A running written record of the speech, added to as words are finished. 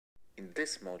In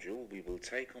this module, we will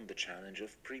take on the challenge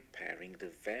of preparing the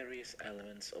various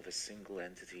elements of a single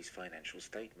entity's financial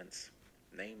statements,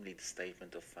 namely the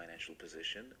statement of financial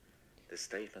position, the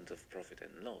statement of profit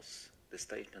and loss, the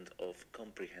statement of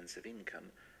comprehensive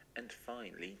income, and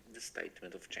finally the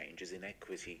statement of changes in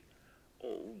equity,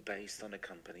 all based on a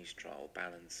company's trial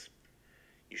balance.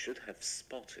 You should have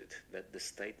spotted that the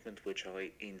statement which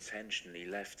I intentionally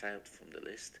left out from the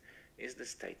list is the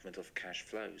statement of cash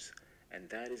flows, and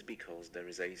that is because there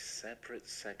is a separate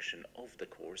section of the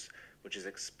course which is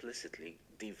explicitly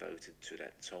devoted to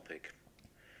that topic.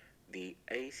 The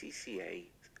ACCA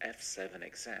F7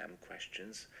 exam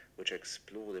questions, which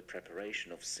explore the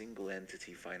preparation of single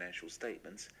entity financial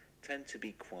statements, tend to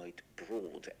be quite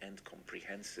broad and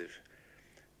comprehensive,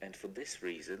 and for this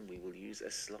reason we will use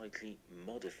a slightly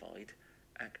modified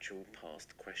actual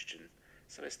past question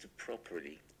so as to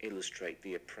properly illustrate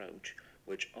the approach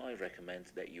which I recommend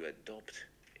that you adopt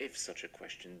if such a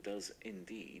question does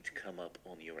indeed come up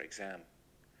on your exam.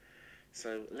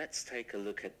 So let's take a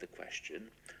look at the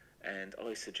question, and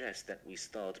I suggest that we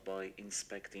start by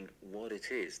inspecting what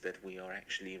it is that we are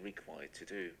actually required to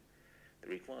do. The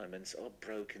requirements are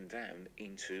broken down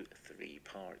into three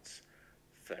parts.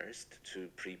 First, to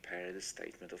prepare the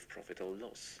statement of profit or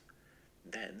loss,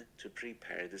 then to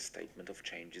prepare the statement of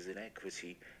changes in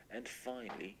equity, and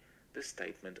finally the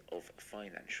statement of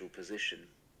financial position.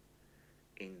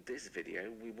 In this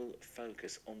video we will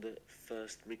focus on the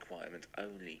first requirement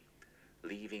only,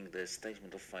 leaving the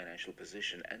statement of financial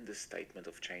position and the statement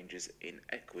of changes in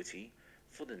equity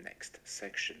for the next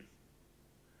section.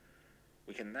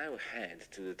 We can now head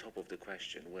to the top of the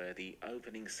question where the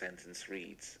opening sentence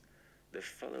reads, "The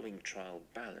following trial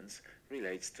balance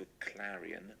relates to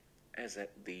Clarion as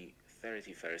at the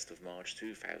 31st of March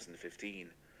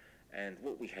 2015, and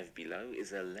what we have below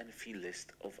is a lengthy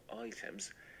list of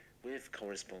items with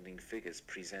corresponding figures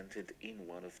presented in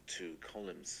one of two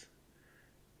columns."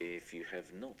 If you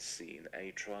have not seen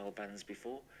a trial balance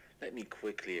before, let me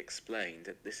quickly explain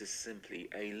that this is simply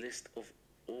a list of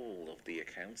all of the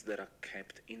accounts that are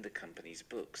kept in the company's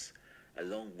books,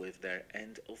 along with their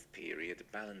end-of-period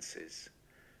balances.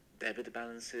 Debit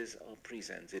balances are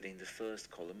presented in the first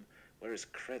column, whereas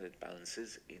credit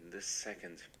balances in the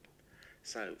second.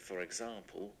 So, for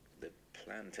example, the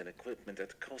plant and equipment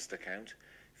at cost account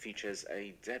features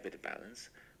a debit balance,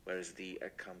 whereas the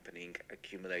accompanying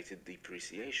accumulated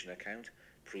depreciation account,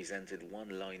 presented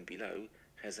one line below,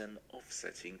 has an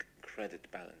offsetting credit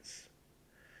balance.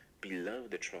 Below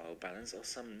the trial balance are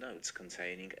some notes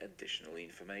containing additional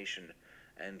information,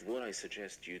 and what I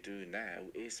suggest you do now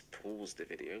is pause the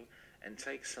video and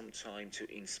take some time to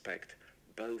inspect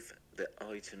both the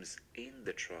items in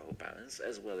the trial balance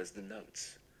as well as the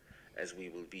notes, as we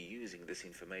will be using this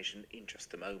information in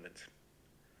just a moment.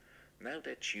 Now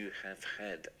that you have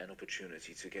had an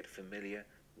opportunity to get familiar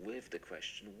with the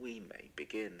question, we may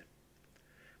begin.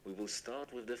 We will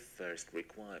start with the first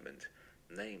requirement,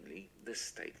 namely the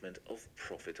statement of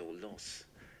profit or loss,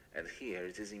 and here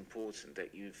it is important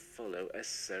that you follow a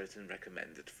certain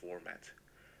recommended format.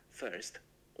 First,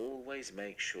 always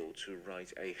make sure to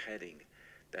write a heading,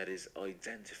 that is,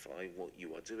 identify what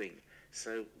you are doing.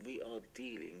 So we are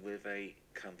dealing with a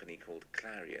company called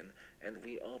Clarion, and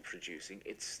we are producing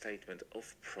its statement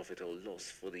of profit or loss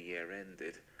for the year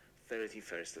ended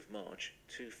 31st of March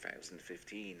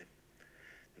 2015.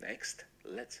 Next,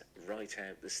 let's write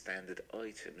out the standard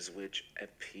items which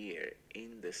appear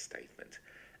in the statement.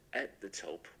 At the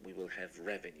top we will have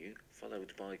revenue,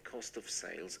 followed by cost of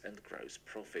sales and gross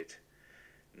profit.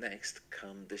 Next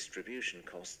come distribution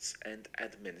costs and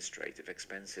administrative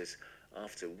expenses,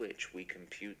 after which we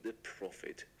compute the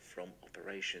profit from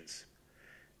operations.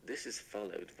 This is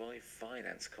followed by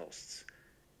finance costs,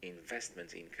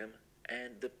 investment income,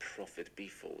 and the profit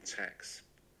before tax.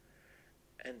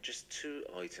 And just two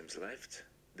items left,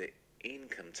 the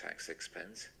income tax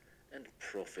expense and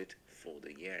profit for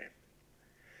the year.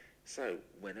 So,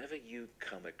 whenever you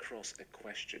come across a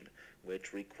question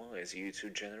which requires you to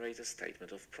generate a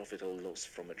statement of profit or loss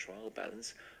from a trial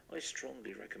balance, I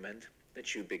strongly recommend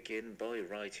that you begin by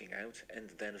writing out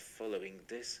and then following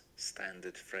this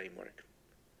standard framework.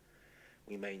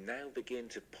 We may now begin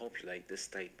to populate the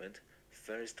statement,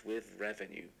 first with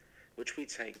revenue, which we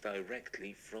take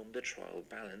directly from the trial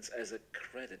balance as a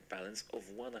credit balance of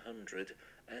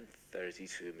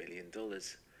 $132 million.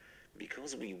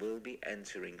 Because we will be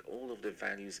entering all of the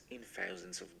values in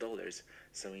thousands of dollars,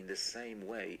 so in the same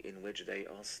way in which they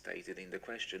are stated in the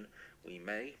question, we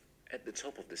may, at the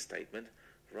top of the statement,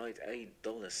 write a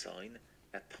 $sign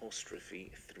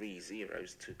apostrophe 3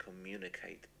 zeros to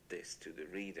communicate this to the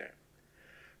reader.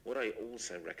 What I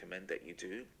also recommend that you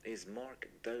do is mark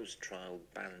those trial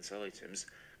balance items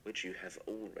which you have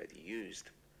already used.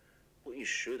 What you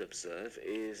should observe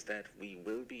is that we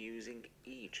will be using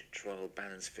each trial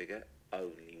balance figure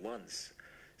only once,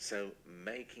 so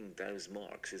making those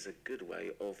marks is a good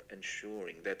way of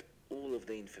ensuring that all of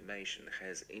the information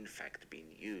has in fact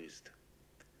been used.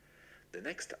 The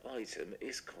next item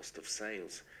is cost of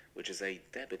sales, which is a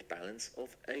debit balance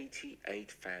of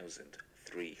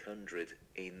 88,300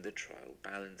 in the trial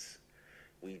balance.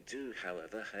 We do,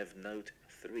 however, have note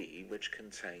 3, which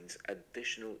contains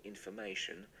additional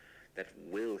information that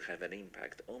will have an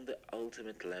impact on the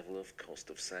ultimate level of cost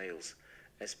of sales,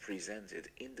 as presented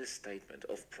in the statement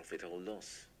of profit or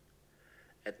loss.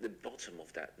 At the bottom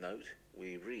of that note,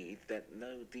 we read that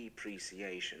no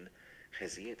depreciation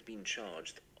has yet been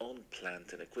charged on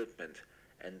plant and equipment,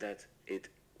 and that it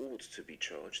ought to be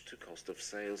charged to cost of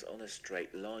sales on a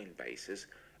straight line basis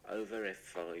over a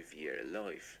 5-year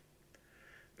life.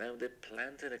 Now, the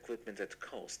plant and equipment at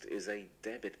cost is a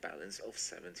debit balance of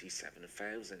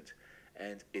 77,000,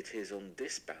 and it is on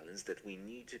this balance that we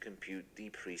need to compute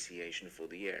depreciation for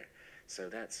the year. So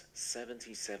that's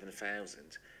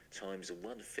 77,000 times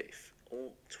 1/5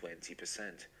 or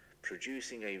 20%,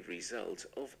 producing a result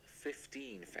of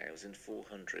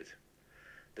 15,400.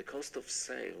 The cost of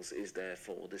sales is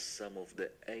therefore the sum of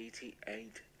the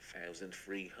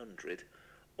 88,300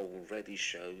 already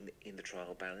shown in the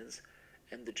trial balance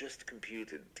and the just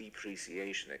computed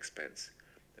depreciation expense,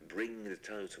 bringing the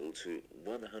total to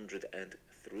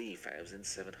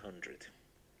 103,700.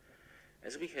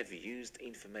 As we have used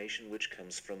information which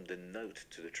comes from the note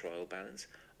to the trial balance,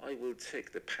 I will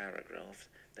tick the paragraph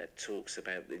that talks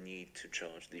about the need to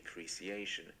charge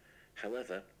depreciation.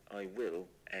 However, I will,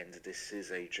 and this is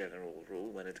a general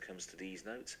rule when it comes to these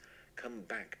notes, come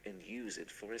back and use it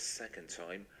for a second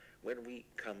time when we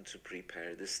come to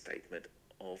prepare the statement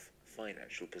of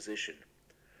financial position.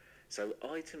 So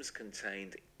items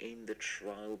contained in the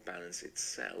trial balance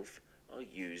itself are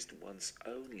used once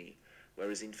only,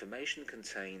 whereas information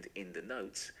contained in the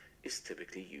notes is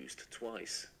typically used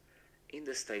twice. In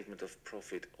the statement of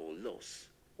profit or loss,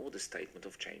 or the statement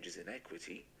of changes in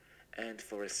equity, and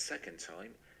for a second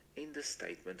time in the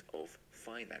statement of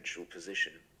financial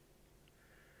position.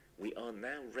 We are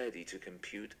now ready to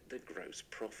compute the gross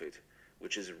profit,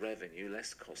 which is revenue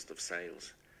less cost of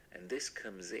sales, and this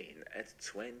comes in at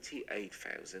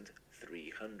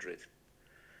 28,300.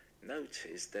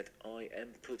 Notice that I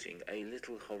am putting a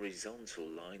little horizontal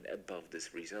line above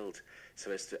this result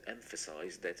so as to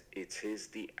emphasize that it is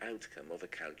the outcome of a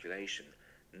calculation,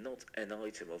 not an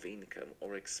item of income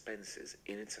or expenses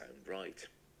in its own right.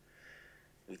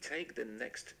 We take the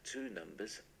next two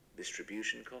numbers,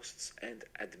 distribution costs and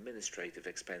administrative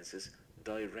expenses,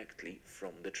 directly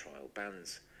from the trial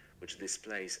balance, which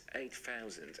displays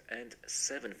 8,000 and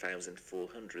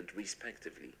 7,400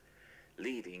 respectively,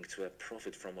 leading to a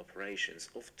profit from operations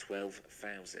of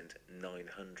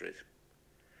 12,900.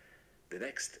 The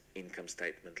next income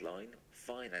statement line,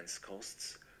 finance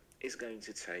costs, is going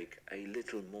to take a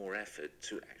little more effort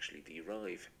to actually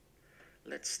derive.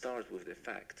 Let's start with the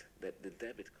fact that the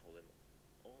debit column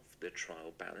of the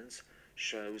trial balance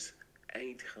shows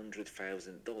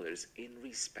 $800,000 in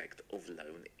respect of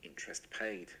loan interest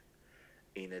paid.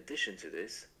 In addition to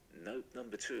this, note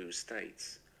number 2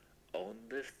 states, on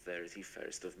the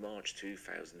 31st of March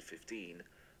 2015,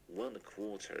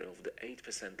 1/4 of the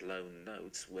 8% loan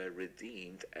notes were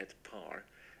redeemed at par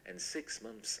and 6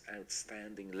 months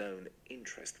outstanding loan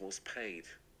interest was paid.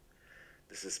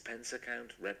 The suspense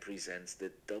account represents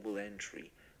the double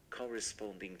entry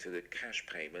corresponding to the cash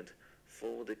payment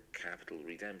for the capital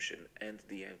redemption and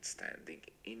the outstanding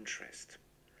interest.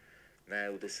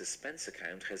 Now, the suspense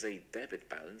account has a debit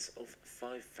balance of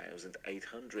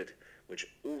 5,800, which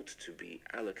ought to be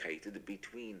allocated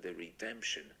between the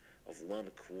redemption of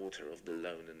 1/4 of the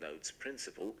loan notes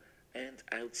principal and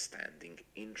outstanding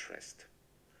interest.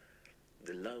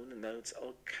 The loan notes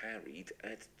are carried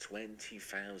at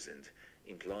 20,000,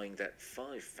 implying that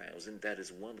 5,000, that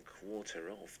is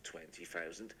 1/4 of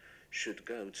 20,000, should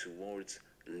go towards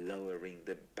lowering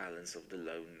the balance of the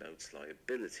loan notes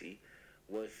liability,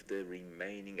 with the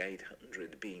remaining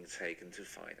 800 being taken to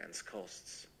finance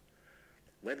costs.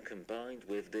 When combined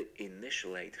with the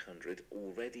initial 800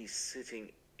 already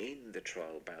sitting in the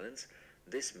trial balance,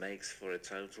 this makes for a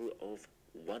total of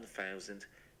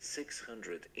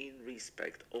 1,600 in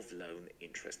respect of loan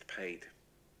interest paid.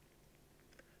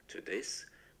 To this,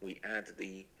 we add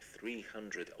the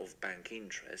 300 of bank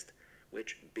interest,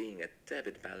 which, being a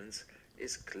debit balance,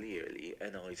 is clearly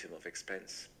an item of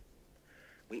expense.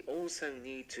 We also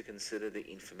need to consider the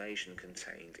information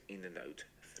contained in the note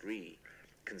 3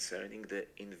 concerning the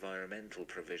environmental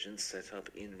provisions set up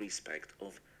in respect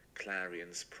of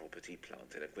Clarion's property,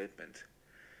 plant and equipment.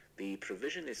 The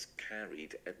provision is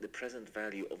carried at the present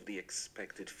value of the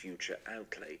expected future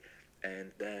outlay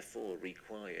and therefore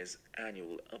requires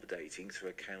annual updating to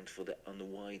account for the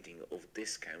unwinding of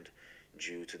discount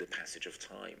due to the passage of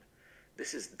time.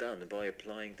 This is done by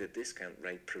applying the discount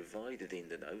rate provided in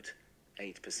the note,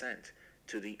 8%,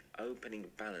 to the opening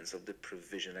balance of the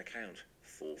provision account,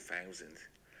 4,000.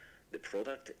 The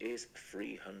product is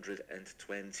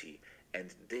 320,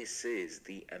 and this is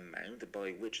the amount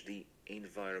by which the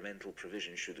environmental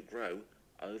provision should grow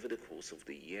over the course of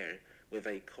the year, with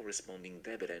a corresponding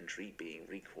debit entry being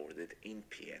recorded in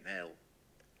P&L.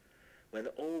 When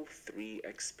all three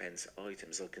expense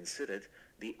items are considered,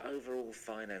 the overall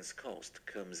finance cost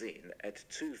comes in at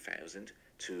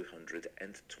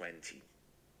 2,220.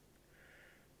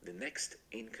 The next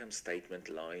income statement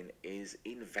line is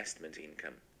investment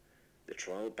income. The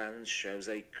trial balance shows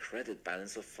a credit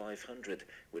balance of 500,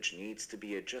 which needs to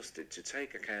be adjusted to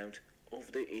take account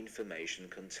of the information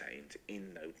contained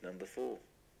in note number 4.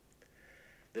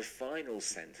 The final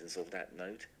sentence of that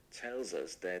note tells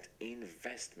us that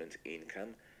investment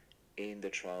income in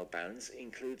the trial balance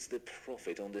includes the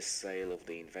profit on the sale of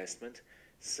the investment,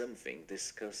 something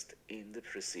discussed in the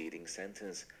preceding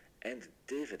sentence, and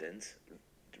dividends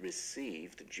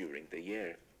received during the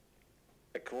year.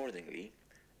 Accordingly,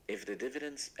 if the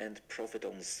dividends and profit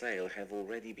on sale have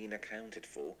already been accounted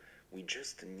for, we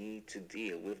just need to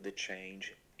deal with the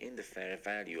change in the fair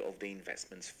value of the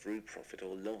investments through profit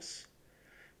or loss.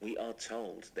 We are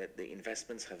told that the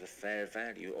investments have a fair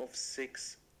value of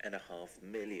 $6.5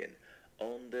 million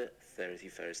on the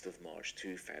 31st of March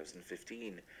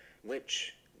 2015,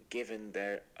 which, given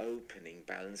their opening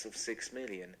balance of $6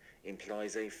 million,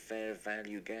 implies a fair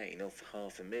value gain of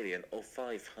 $500,000 or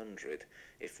 500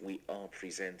 if we are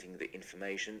presenting the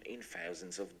information in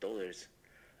thousands of dollars.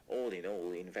 All in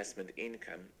all, investment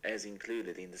income, as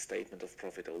included in the statement of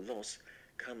profit or loss,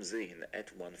 comes in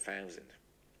at 1,000,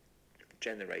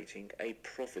 generating a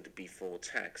profit before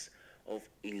tax of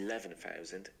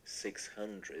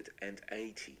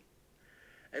 11,680.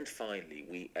 And finally,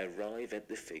 we arrive at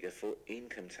the figure for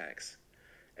income tax.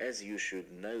 As you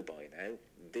should know by now,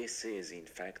 this is in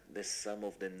fact the sum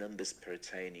of the numbers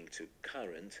pertaining to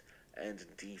current and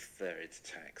deferred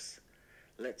tax.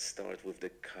 Let's start with the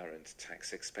current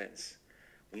tax expense.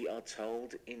 We are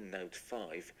told in note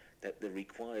 5 that the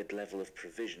required level of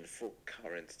provision for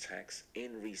current tax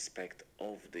in respect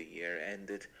of the year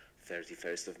ended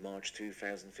 31st of March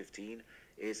 2015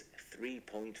 is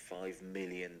 $3.5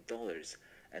 million,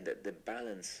 and that the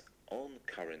balance on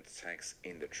current tax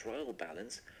in the trial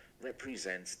balance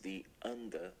represents the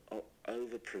under or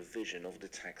over provision of the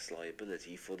tax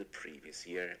liability for the previous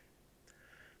year.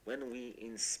 When we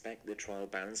inspect the trial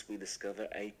balance, we discover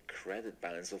a credit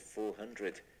balance of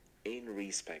 400 in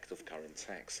respect of current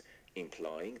tax,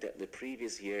 implying that the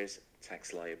previous year's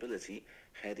tax liability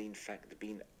had in fact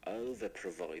been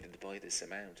over-provided by this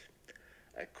amount.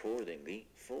 Accordingly,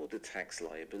 for the tax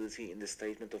liability in the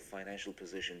statement of financial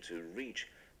position to reach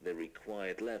the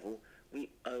required level, we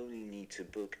only need to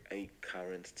book a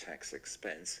current tax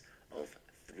expense of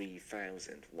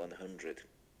 $3,100.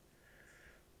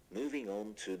 Moving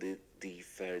on to the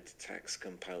deferred tax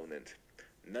component.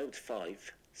 Note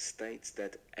 5 states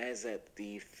that as at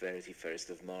the 31st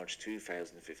of March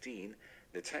 2015,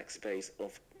 the tax base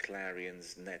of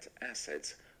Clarion's net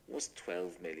assets was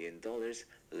 $12 million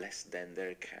less than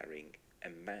their carrying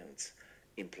amounts,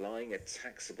 implying a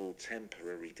taxable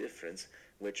temporary difference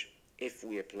which, if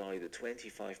we apply the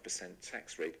 25%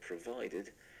 tax rate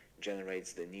provided,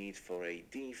 generates the need for a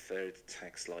deferred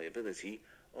tax liability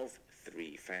of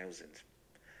 $3,000.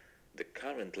 The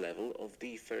current level of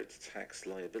deferred tax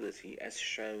liability, as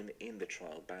shown in the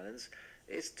trial balance,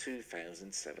 is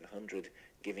 $2,700,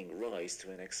 giving rise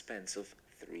to an expense of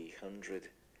 $300,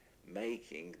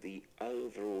 making the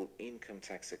overall income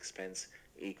tax expense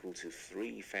equal to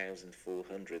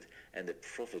 $3,400 and the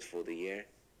profit for the year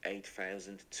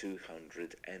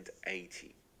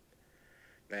 $8,280.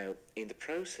 Now, in the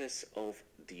process of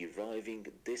deriving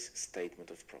this statement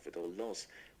of profit or loss,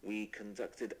 we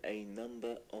conducted a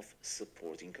number of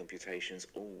supporting computations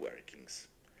or workings.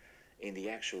 In the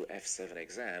actual F7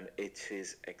 exam, it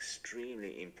is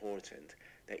extremely important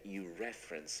that you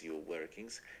reference your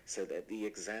workings so that the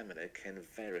examiner can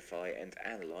verify and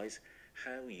analyze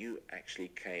how you actually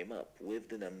came up with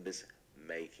the numbers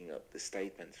making up the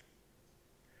statement.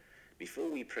 Before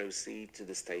we proceed to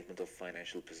the statement of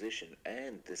financial position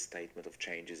and the statement of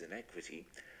changes in equity,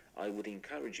 I would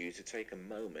encourage you to take a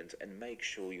moment and make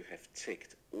sure you have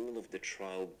ticked all of the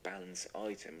trial balance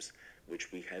items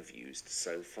which we have used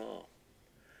so far.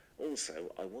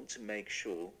 Also, I want to make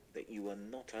sure that you are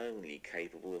not only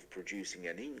capable of producing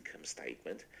an income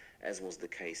statement, as was the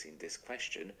case in this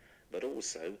question, but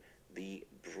also the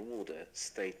broader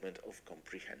statement of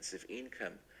comprehensive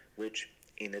income, which,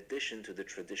 in addition to the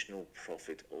traditional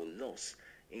profit or loss,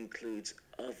 includes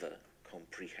other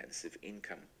comprehensive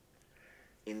income.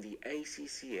 In the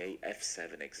ACCA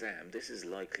F7 exam, this is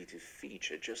likely to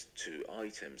feature just two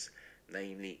items,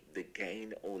 namely the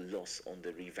gain or loss on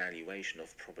the revaluation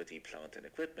of property, plant and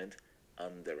equipment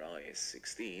under IAS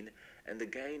 16, and the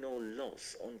gain or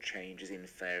loss on changes in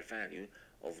fair value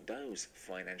of those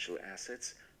financial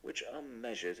assets which are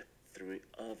measured through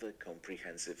other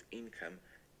comprehensive income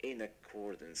in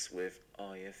accordance with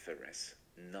IFRS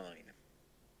 9.